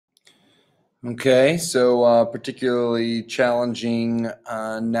Okay, so particularly challenging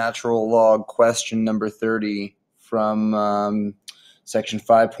natural log question number 30 from section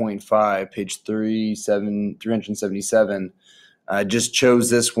 5.5, page 377. I just chose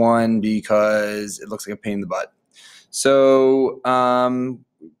this one because it looks like a pain in the butt. So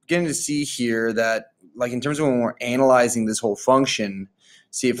getting to see here that, like, in terms of when we're analyzing this whole function,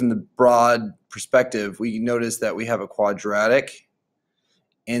 see it from the broad perspective, we notice that we have a quadratic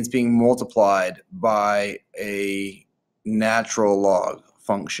and it's being multiplied by a natural log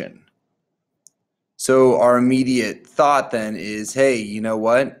function. So our immediate thought then is, hey, you know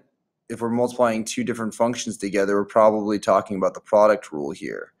what? If we're multiplying two different functions together, we're probably talking about the product rule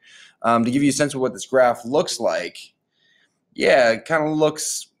here. To give you a sense of what this graph looks like, yeah, it kind of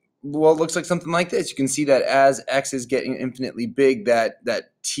looks, well, it looks like something like this. You can see that as x is getting infinitely big, that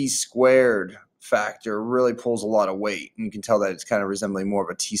t squared factor really pulls a lot of weight. And you can tell that it's kind of resembling more of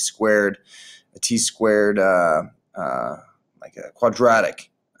a t squared like a quadratic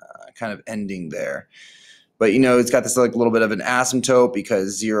kind of ending there. But, you know, it's got this like little bit of an asymptote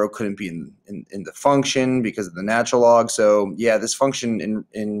because 0 couldn't be in the function because of the natural log. So yeah, this function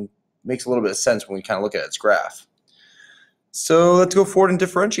makes a little bit of sense when we kind of look at its graph. So let's go forward and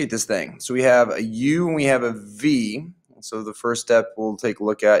differentiate this thing. So we have a u and we have a v. So the first step we'll take a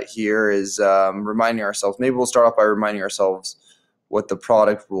look at here is reminding ourselves. Maybe we'll start off by reminding ourselves what the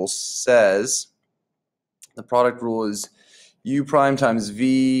product rule says. The product rule is u prime times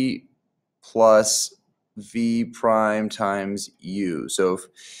v plus v prime times u. So if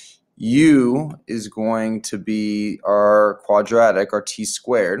u is going to be our quadratic, our t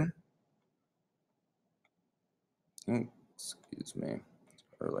squared. Excuse me, it's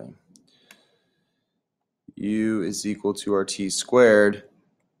early. U is equal to our t squared,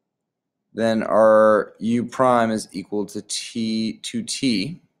 then our u prime is equal to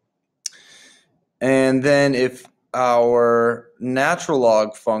t. And then if our natural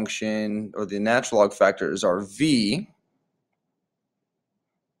log function, or the natural log factor, is our v,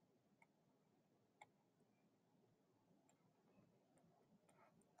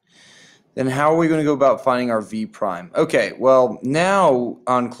 then how are we going to go about finding our v prime? Okay, well, now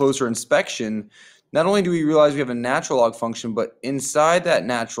on closer inspection, not only do we realize we have a natural log function, but inside that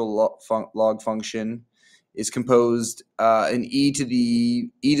natural log function is composed an e to the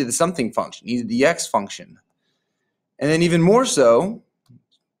something function, e to the x function. And then even more so,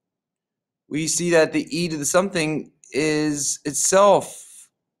 we see that the e to the something is itself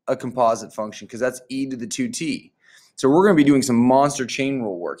a composite function because that's e to the 2t. So we're going to be doing some monster chain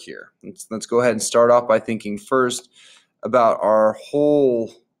rule work here. Let's go ahead and start off by thinking first about our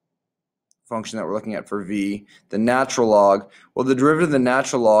whole function that we're looking at for v, the natural log. Well, the derivative of the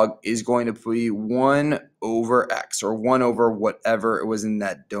natural log is going to be 1 over x, or 1 over whatever it was in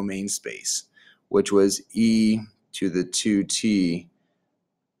that domain space, which was e to the 2t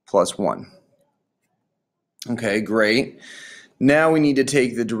plus 1. Okay, great. Now we need to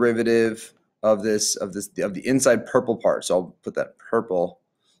take the derivative of the inside purple part. So I'll put that purple.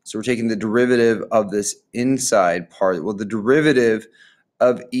 So we're taking the derivative of this inside part. Well, the derivative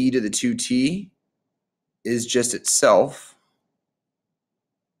of e to the 2t is just itself.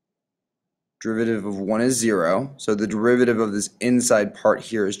 Derivative of 1 is 0. So the derivative of this inside part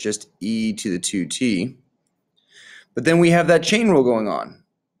here is just e to the 2t. But then we have that chain rule going on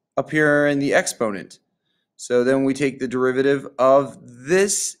up here in the exponent. So then we take the derivative of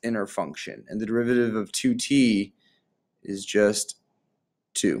this inner function, and the derivative of 2t is just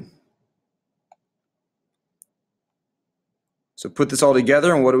 2. So put this all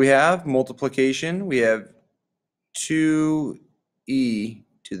together, and what do we have? Multiplication. We have 2e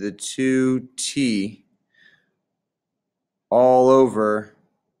to the 2t all over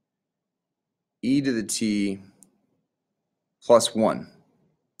e to the t plus 1.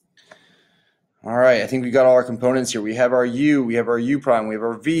 All right, I think we got all our components here. We have our u, we have our u prime, we have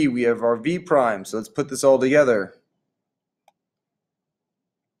our v, we have our v prime. So let's put this all together.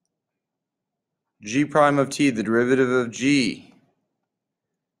 G prime of t, the derivative of g,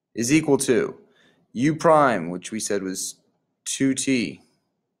 is equal to u prime, which we said was 2t,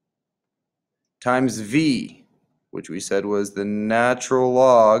 times v, which we said was the natural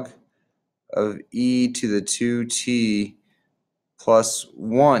log of e to the 2t plus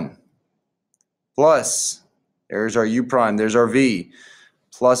 1, plus, there's our u prime, there's our v,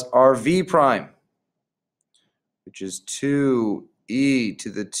 plus our v prime, which is 2e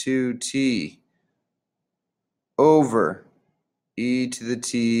to the 2t over e to the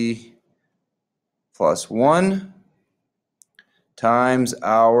t plus 1 times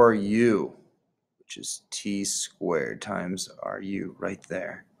our u, which is t squared, times our u right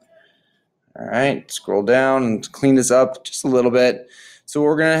there. All right, scroll down and clean this up just a little bit. So what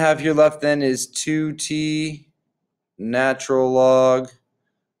we're going to have here left then is 2t natural log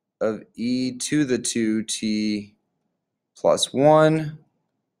of e to the 2t plus 1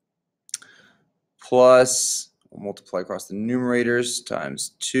 plus, we'll multiply across the numerators,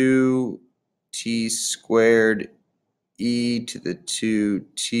 times 2t squared e to the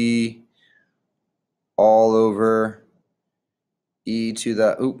 2t all over e to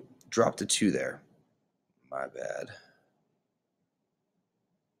the, oop, drop the 2 there. My bad.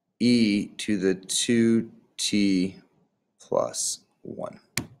 E to the 2t plus 1.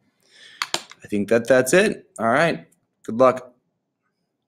 I think that's it. All right. Good luck.